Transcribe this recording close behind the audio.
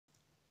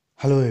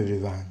Hello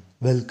everyone,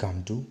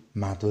 welcome to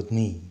Math with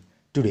me.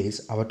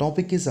 Today's our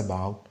topic is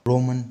about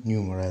Roman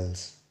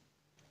numerals.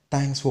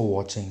 Thanks for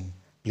watching.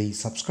 Please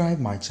subscribe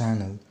my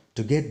channel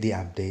to get the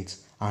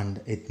updates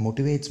and it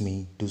motivates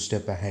me to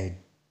step ahead.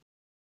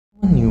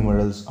 Roman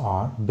numerals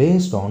are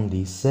based on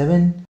these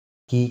 7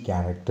 key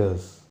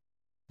characters.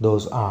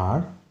 Those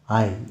are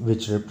I,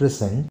 which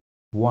represent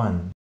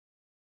 1,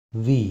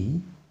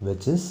 V,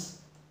 which is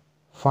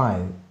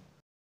 5,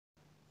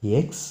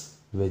 X,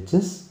 which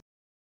is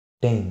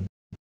 10,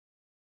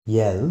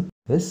 L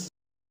is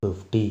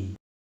 50,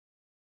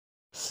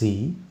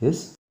 C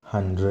is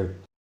 100,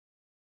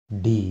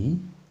 D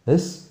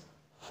is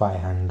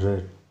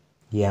 500,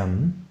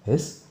 M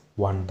is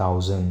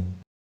 1000.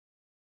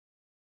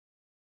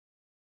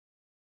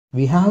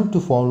 We have to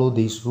follow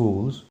these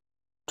rules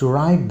to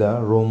write the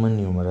Roman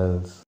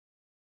numerals.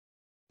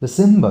 The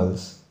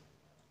symbols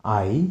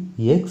I,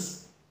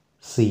 X,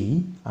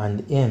 C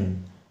and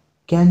M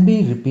can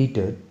be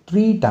repeated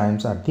 3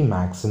 times at the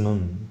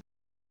maximum.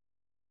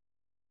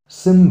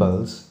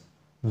 Symbols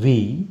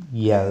V,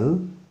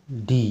 L,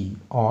 D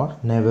are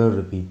never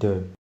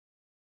repeated.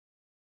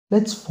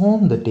 Let's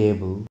form the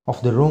table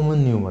of the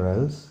Roman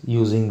numerals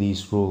using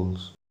these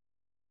rules.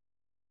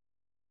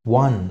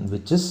 1,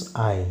 which is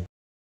I.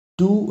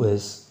 2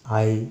 is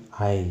I.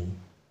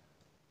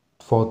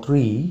 For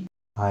 3,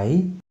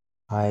 I.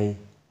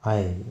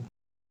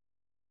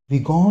 We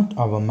got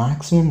our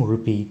maximum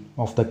repeat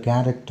of the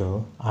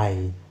character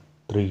I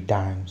 3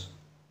 times.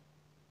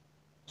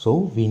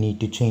 So we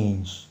need to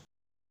change.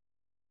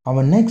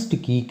 Our next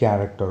key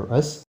character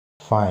is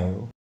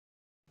 5.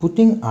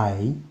 Putting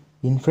I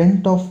in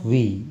front of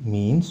V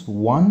means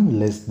 1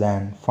 less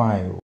than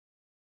 5.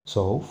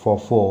 So for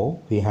 4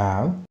 we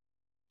have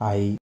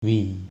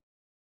IV.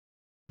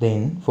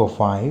 Then for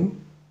 5,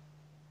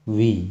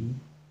 V.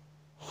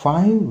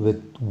 5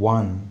 with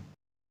 1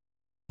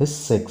 is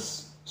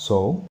 6.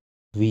 So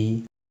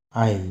VI.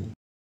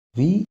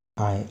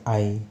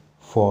 VII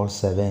for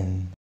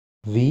 7.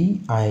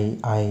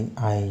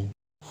 VIII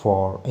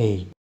for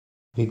 8.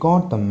 We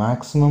got the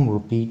maximum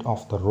repeat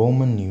of the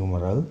Roman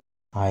numeral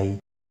I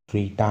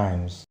 3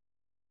 times.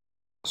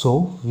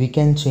 So we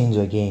can change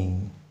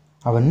again.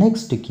 Our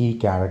next key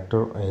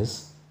character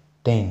is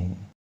 10.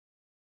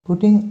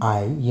 Putting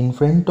I in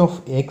front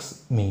of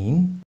X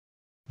mean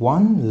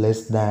 1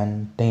 less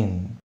than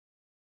 10.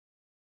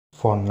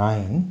 For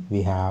 9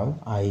 we have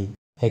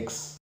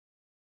IX.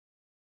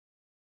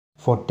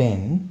 For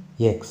 10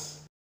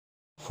 X.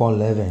 For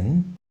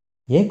 11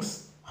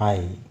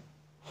 XI.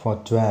 For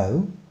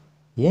 12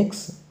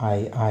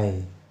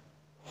 XII.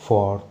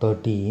 For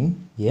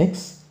 13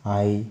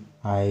 XIII.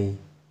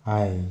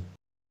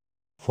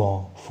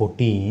 For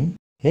 14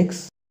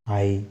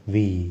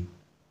 XIV.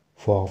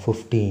 For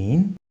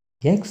 15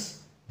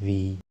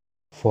 XV.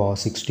 For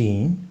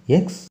 16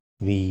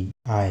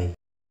 XVI.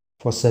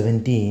 For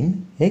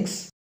 17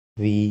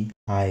 XVII.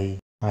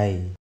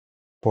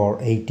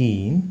 For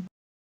 18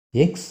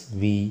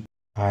 XVI.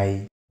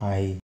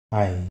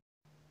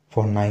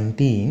 For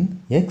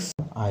 19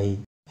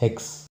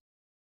 XIX.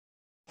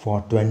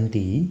 For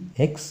 20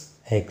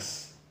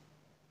 XX.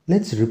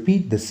 Let's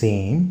repeat the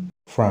same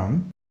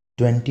from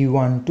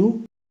 21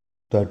 to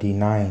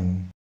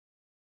 39.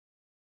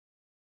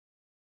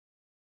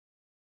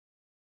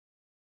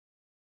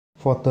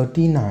 For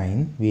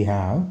 39 we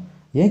have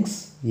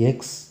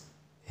XX,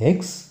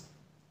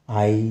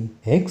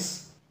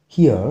 IX.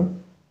 Here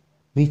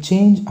we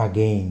change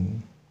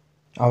again.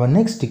 Our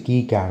next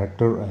key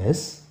character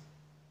is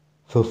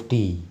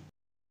 50.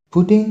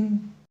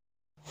 Putting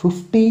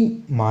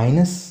 50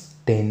 minus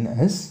 10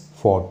 is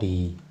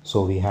 40.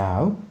 So we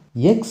have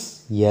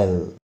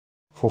XL.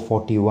 For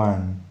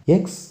 41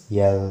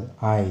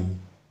 XLI.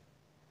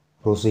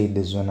 Proceed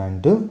this one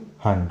until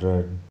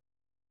 100.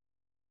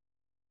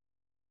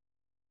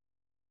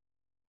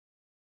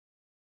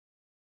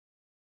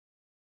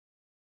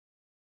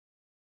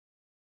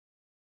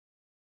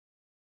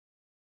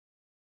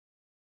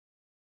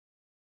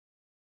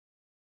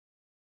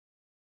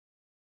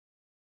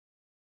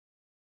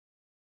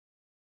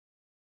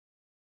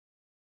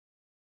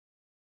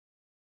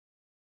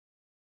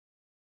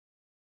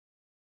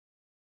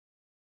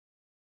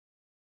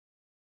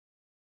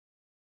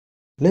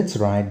 Let's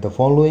write the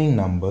following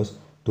numbers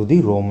to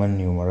the Roman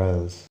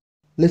numerals.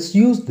 Let's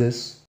use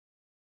this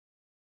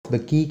the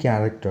key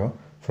character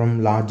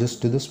from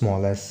largest to the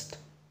smallest.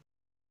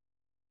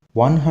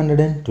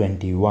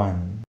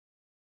 121.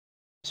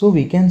 So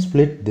we can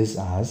split this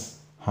as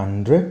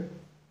 100,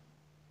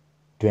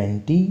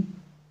 21.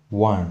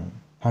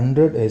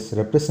 100 is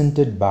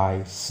represented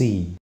by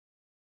C.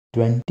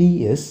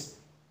 20 is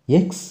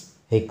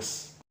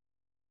XX.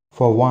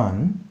 For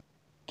 1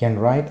 can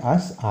write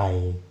as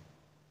I.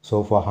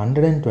 So for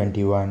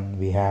 121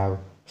 we have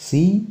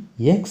CXXI.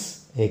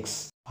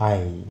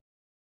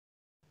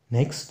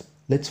 Next,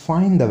 let's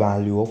find the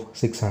value of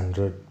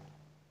 600.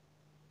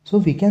 So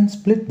we can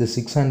split the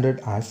 600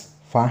 as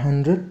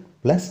 500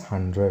 plus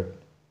 100.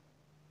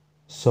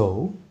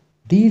 So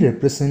D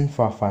represent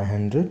for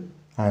 500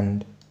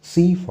 and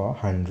C for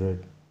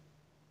 100.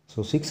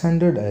 So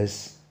 600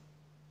 is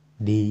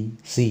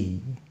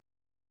DC.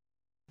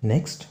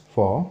 Next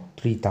for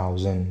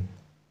 3000.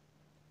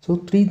 So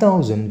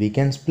 3000 we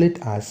can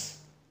split as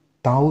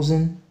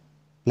 1000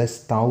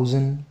 plus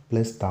 1000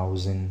 plus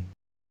 1000.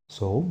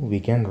 So we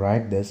can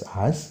write this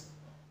as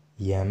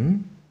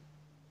M,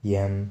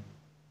 M,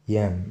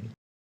 M.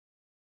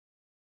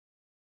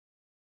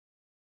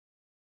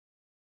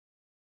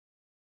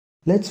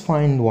 Let's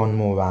find one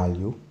more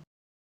value,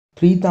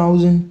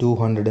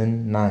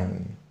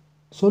 3209.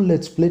 So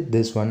let's split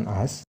this one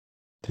as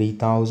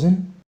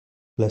 3000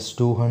 plus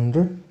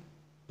 200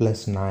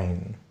 plus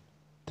 9.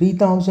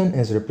 3000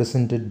 is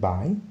represented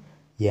by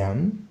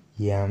M,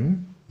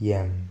 M,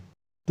 M.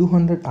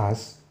 200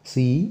 as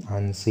C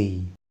and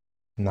C.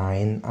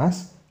 9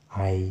 as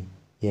I,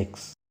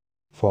 X.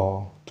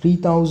 For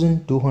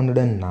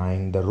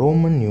 3209, the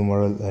Roman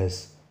numeral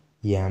is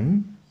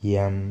M,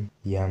 M,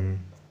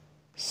 M,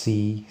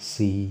 C,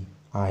 C,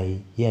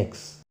 I,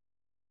 X.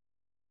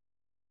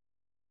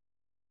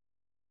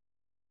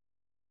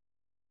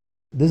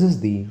 This is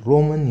the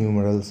Roman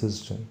numeral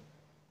system,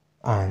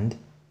 and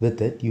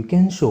with it you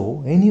can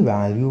show any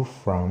value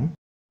from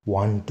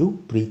 1 to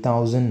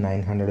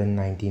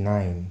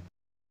 3999.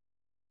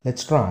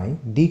 Let's try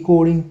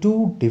decoding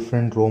two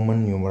different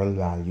Roman numeral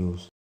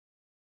values.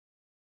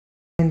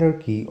 Reminder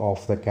key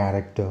of the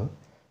character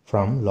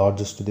from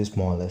largest to the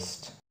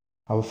smallest.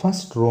 Our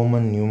first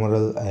Roman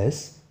numeral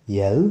is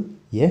L,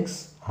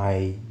 X,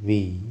 I,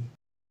 V.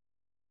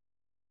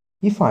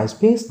 If I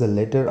space the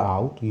letter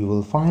out, you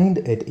will find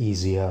it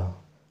easier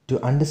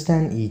to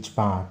understand each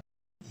part.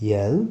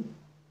 L,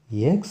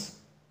 X,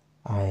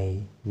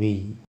 I,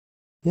 V.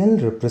 L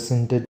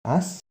represented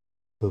as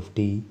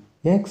 50,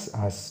 X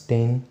as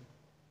 10,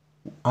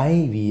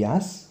 I, V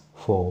as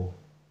 4.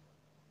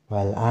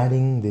 While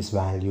adding this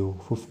value,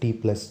 50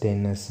 plus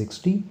 10 is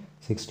 60,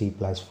 60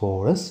 plus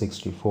 4 is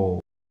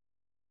 64.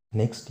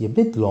 Next, a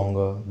bit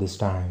longer this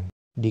time.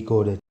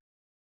 Decode it.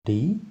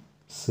 D,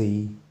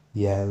 C,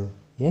 L,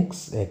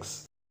 X,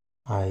 X,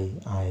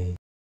 I.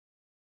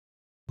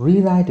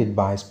 Rewrite it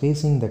by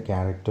spacing the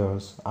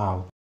characters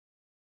out.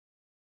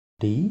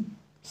 D,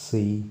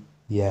 C,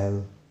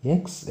 L,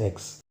 X,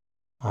 X,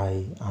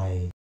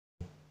 I.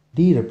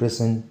 D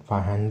represent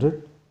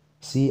 500,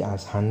 C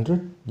as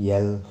 100,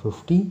 L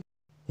 50,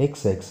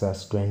 X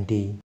as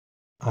 20,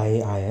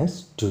 I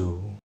as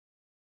 2.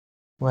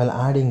 While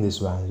adding this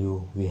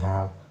value, we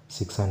have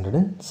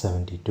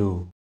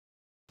 672.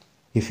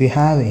 If you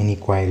have any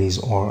queries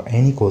or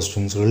any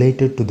questions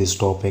related to this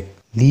topic,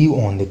 leave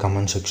on the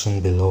comment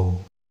section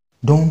below.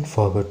 Don't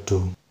forget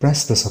to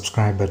press the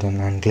subscribe button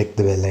and click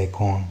the bell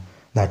icon.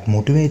 That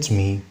motivates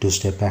me to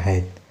step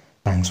ahead.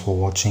 Thanks for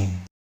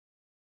watching.